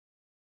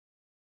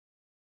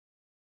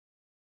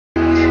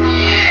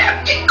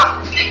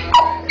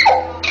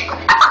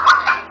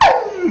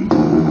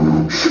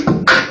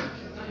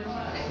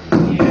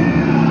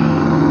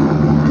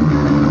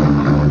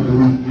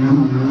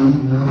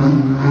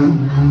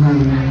We are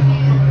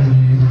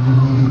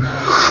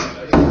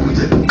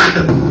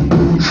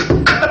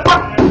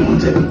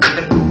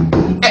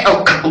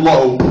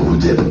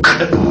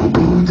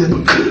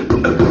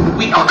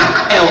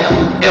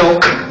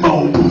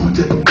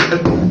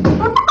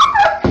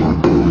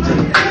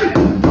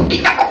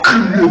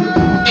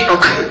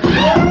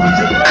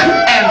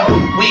and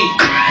we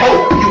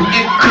hope you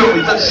enjoy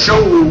the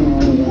show.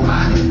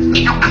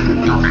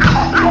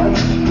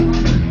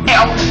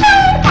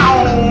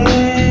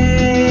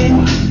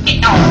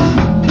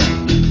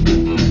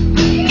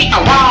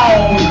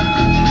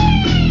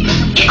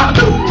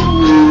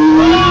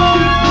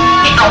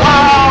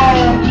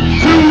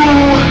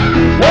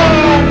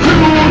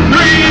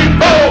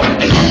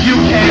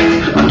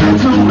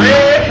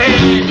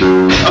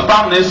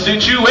 About this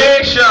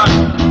situation,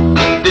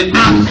 then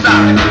I'm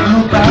sorry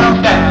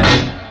about that.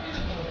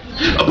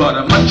 But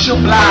I'm much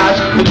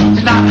obliged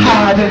to not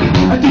hide it.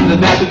 I do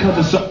that because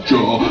it's such a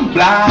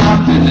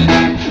blind,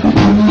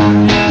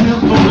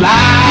 beautiful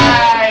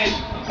life.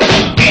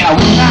 And I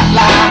will not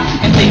lie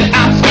and say that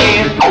I'm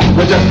scared.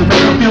 But just to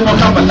make me feel more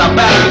comfortable, I'm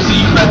back to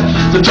see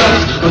to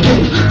just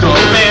get to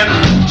man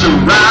to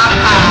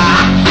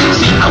ride.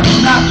 See, I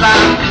will not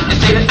lie and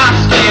say that I'm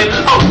scared.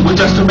 But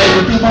just to make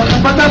me feel more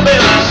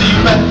comfortable, see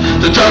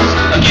to just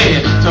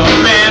get to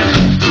man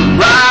to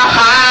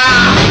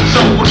ride.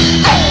 So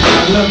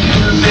look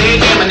at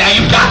him, and now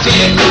you got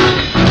it.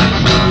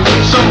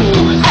 So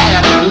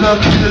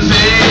look at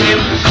him,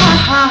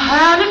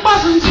 and it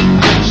wasn't.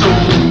 So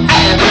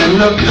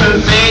look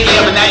at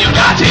him, and now you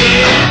got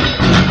it.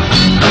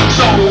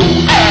 So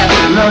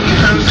look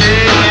at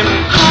him,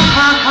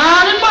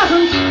 and it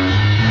wasn't.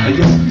 I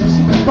guess this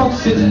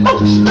folks is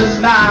emotionless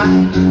now.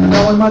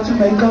 Knowing what to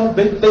make of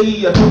it,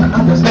 they don't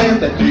understand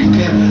that they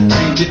can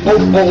change it.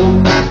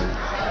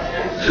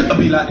 I'll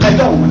be like, hey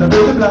yo, when I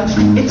build a black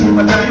street, it's in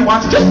my time you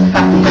want to just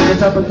have to make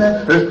it up and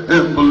then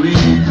and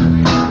believe.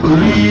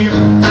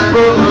 So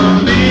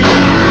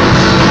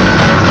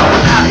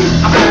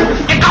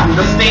I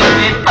understand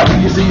it.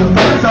 You see your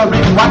friends are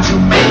really what you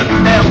make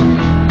them.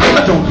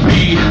 Don't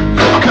be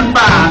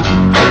confined.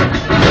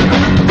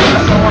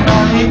 So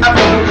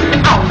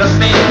I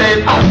understand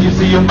it. You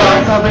see your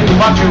friends are really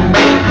what you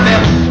make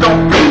them.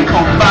 Don't be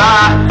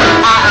confined.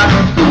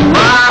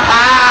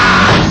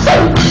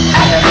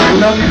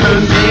 Look at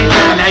it,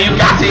 now you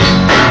got it.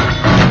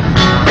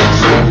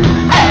 So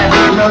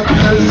look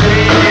at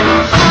it,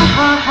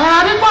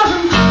 and it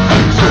wasn't.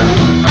 So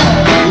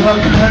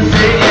look at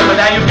it, but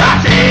now you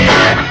got it.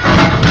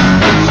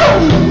 So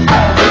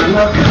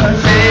look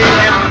at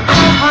it,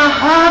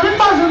 and it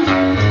wasn't.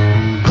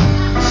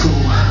 So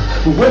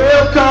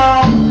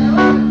welcome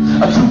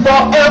to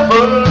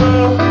forever.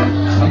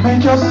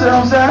 Make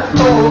yourselves at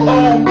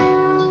home.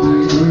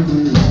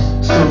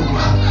 So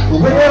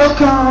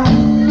welcome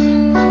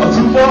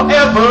to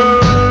forever.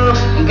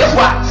 And guess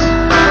what?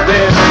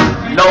 There's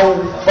no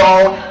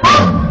fault.